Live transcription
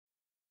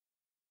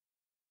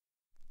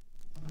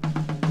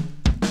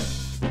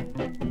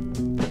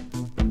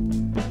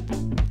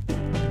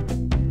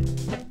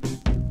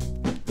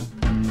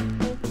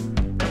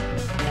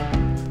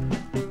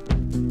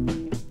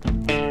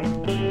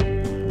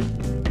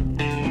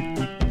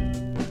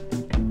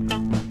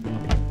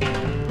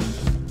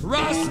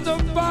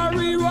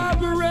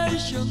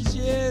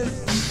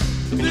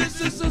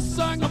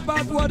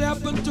about what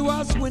happened to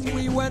us when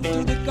we went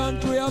to the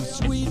country of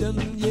Sweden,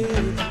 yeah.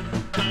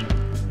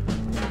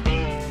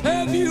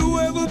 Have you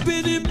ever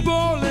been in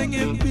bowling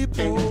in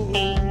people?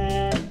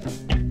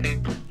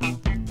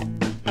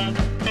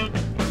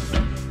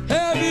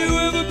 Have you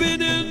ever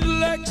been in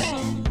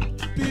Lexington,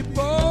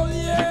 people,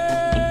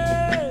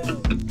 yeah?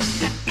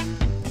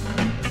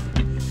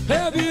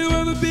 Have you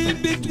ever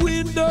been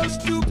between those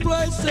two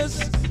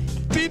places,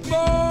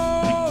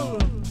 people?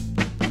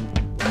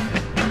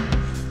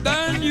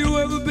 Then you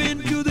ever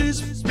been to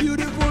this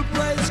beautiful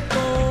place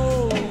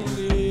called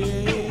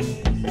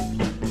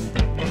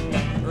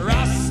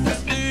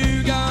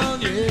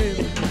Rastastugan, yeah.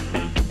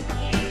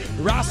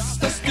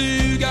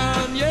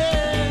 Rastastugan,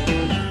 yeah.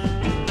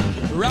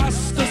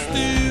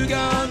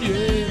 Rastastugan,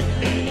 yeah.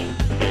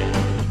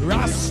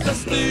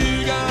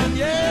 Rastastugan,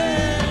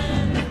 yeah.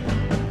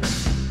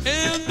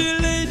 And the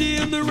lady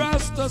in the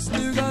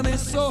Rastastugan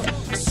is so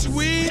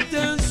sweet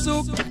and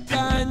so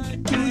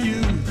kind to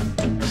you.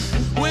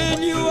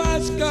 When you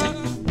ask her,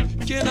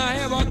 can I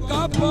have a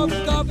cup of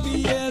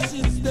coffee? Yes,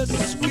 it's the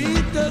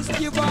sweetest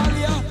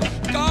Gevalia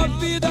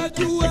coffee that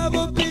you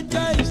ever been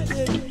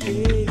tasted.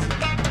 Yes.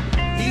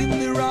 In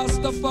the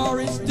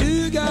Rastafari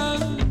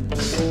Stugan.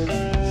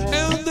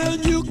 And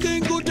then you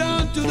can go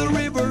down to the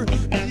river.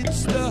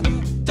 It's the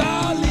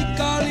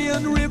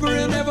Dalikalian River,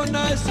 and ever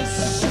nice to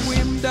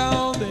swim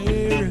down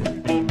there.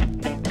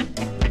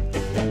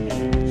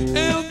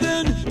 And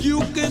then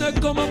you can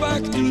come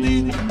back to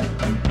the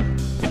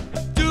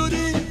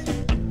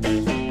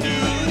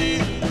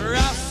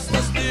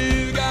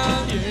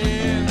Rastastugan,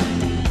 yeah.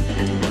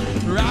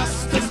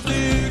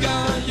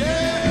 Rastastugan,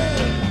 yeah.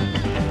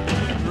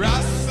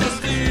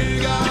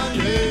 Rastastugan,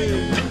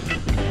 yeah.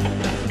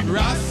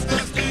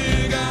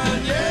 Rastastugan,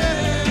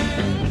 yeah.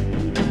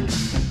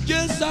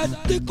 Yes, I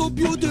take a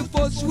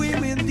beautiful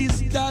swim in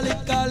this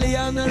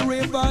Dalikalian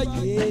River,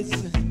 yes.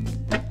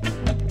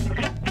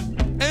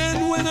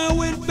 And when I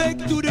went back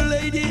to the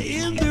lady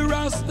in the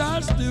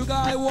Rastastugan,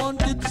 I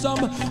wanted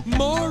some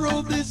more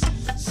of this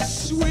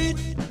sweet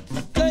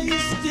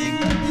tasting,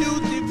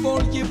 beautiful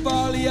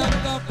Gevalia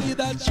coffee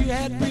that she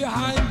had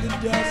behind the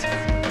desk.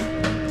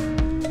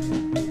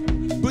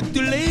 But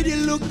the lady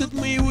looked at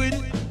me with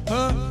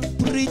her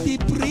pretty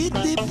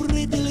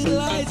little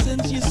eyes,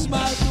 and she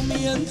smiled to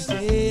me and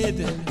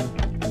said,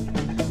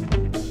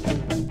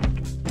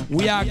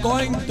 we are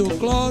going to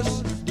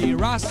close the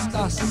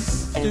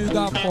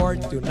Rastastugan for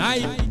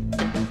tonight,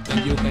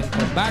 and you can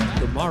come back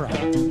tomorrow.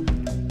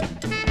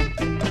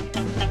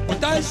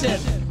 But I said,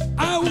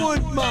 I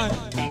want my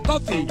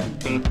coffee.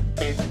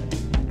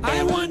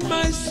 I want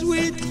my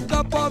sweet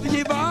cup of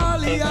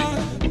Gevalia.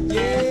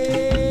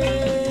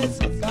 Yes,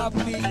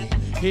 coffee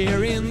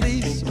here in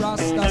this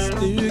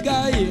Rastastugan,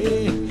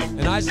 yeah.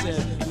 And I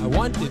said, I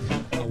want it,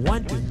 I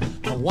want it,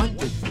 I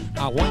want it,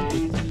 I want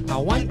it, I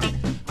want it,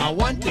 I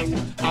want it,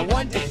 I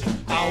want it,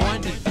 I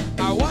want it,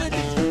 I want it,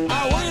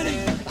 I want it,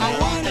 I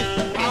want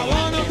it, I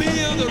want to be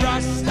in the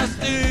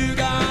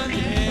Rastastugan,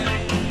 yeah.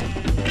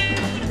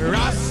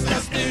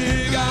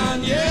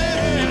 Rastastugan,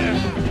 yeah.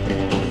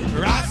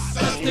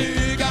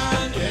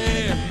 Rastastugan,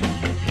 yeah.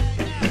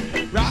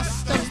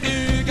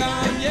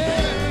 Rastastugan,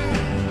 yeah.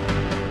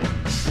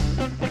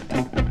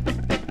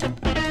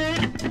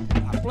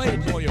 I play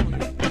it for you.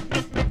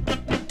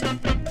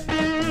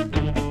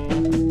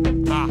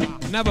 Ah,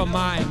 never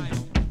mind.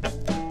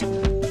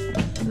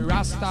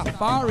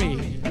 Rastafari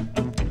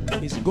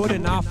is good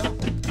enough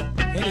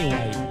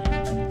anyway.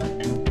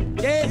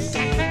 Yes.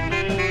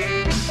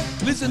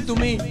 Listen to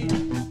me.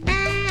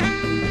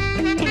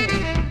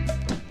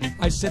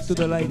 I said to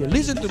the lady,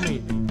 listen to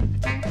me.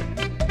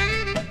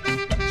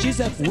 She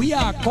said, we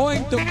are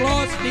going to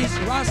close this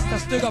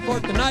Rastastugan for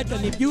tonight,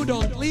 and if you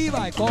don't leave,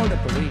 I call the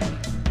police.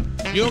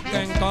 You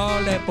can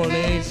call the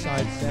police,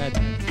 I said.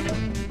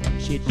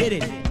 She did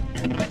it.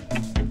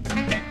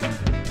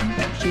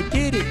 She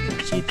did it.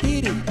 She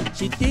did it.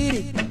 She did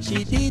it.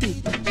 She did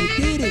it. She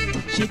did it.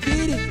 She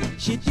did it.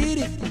 She did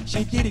it.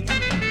 She did it.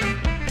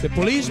 The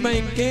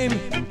policeman came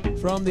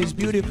from this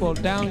beautiful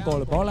town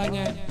called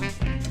Borlänge,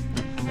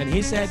 and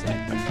he said,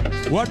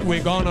 what we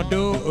gonna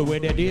do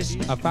with this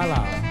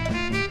fella?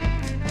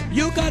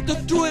 You got to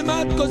throw him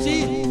out because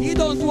he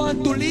don't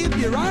want to leave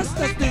the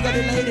Rastastugan.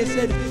 The lady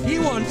said he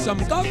wants some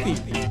coffee.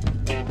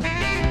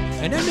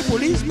 And then the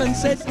policeman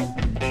said,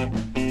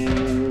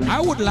 I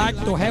would like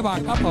to have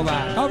a cup of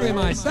coffee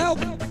myself.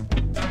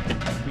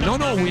 No,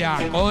 we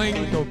are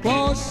going to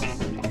close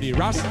the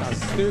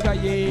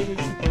Rastastugan, yes.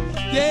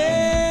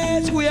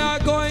 Yes, we are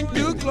going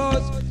to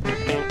close.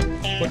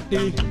 But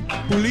the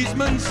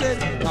policeman said,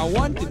 I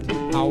want it,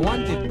 I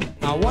want it,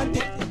 I want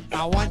it,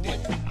 I want it,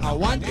 I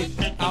want it,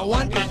 I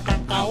want it,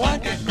 I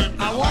want it,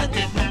 I want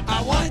it,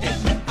 I want it,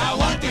 I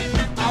want it,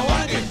 I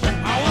want it,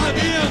 I want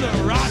to be in the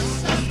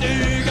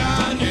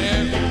Rastastugan,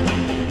 yeah.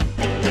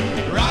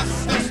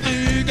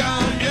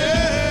 Rastastugan,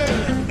 yeah.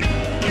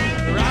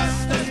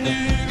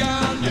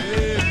 Rastastugan,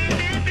 yeah.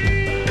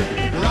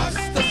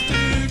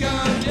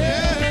 Rastastugan,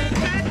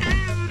 yeah.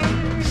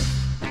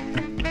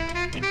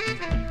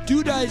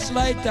 2 days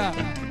later,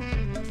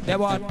 There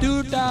were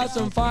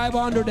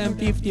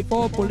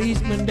 2,554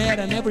 policemen there,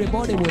 and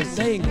everybody was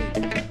saying, we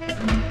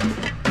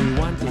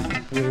want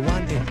it, we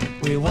want it,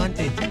 we want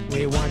it,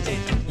 we want it,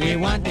 we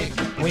want it,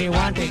 we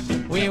want it,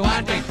 we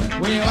want it,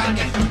 we want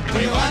it,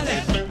 we want it.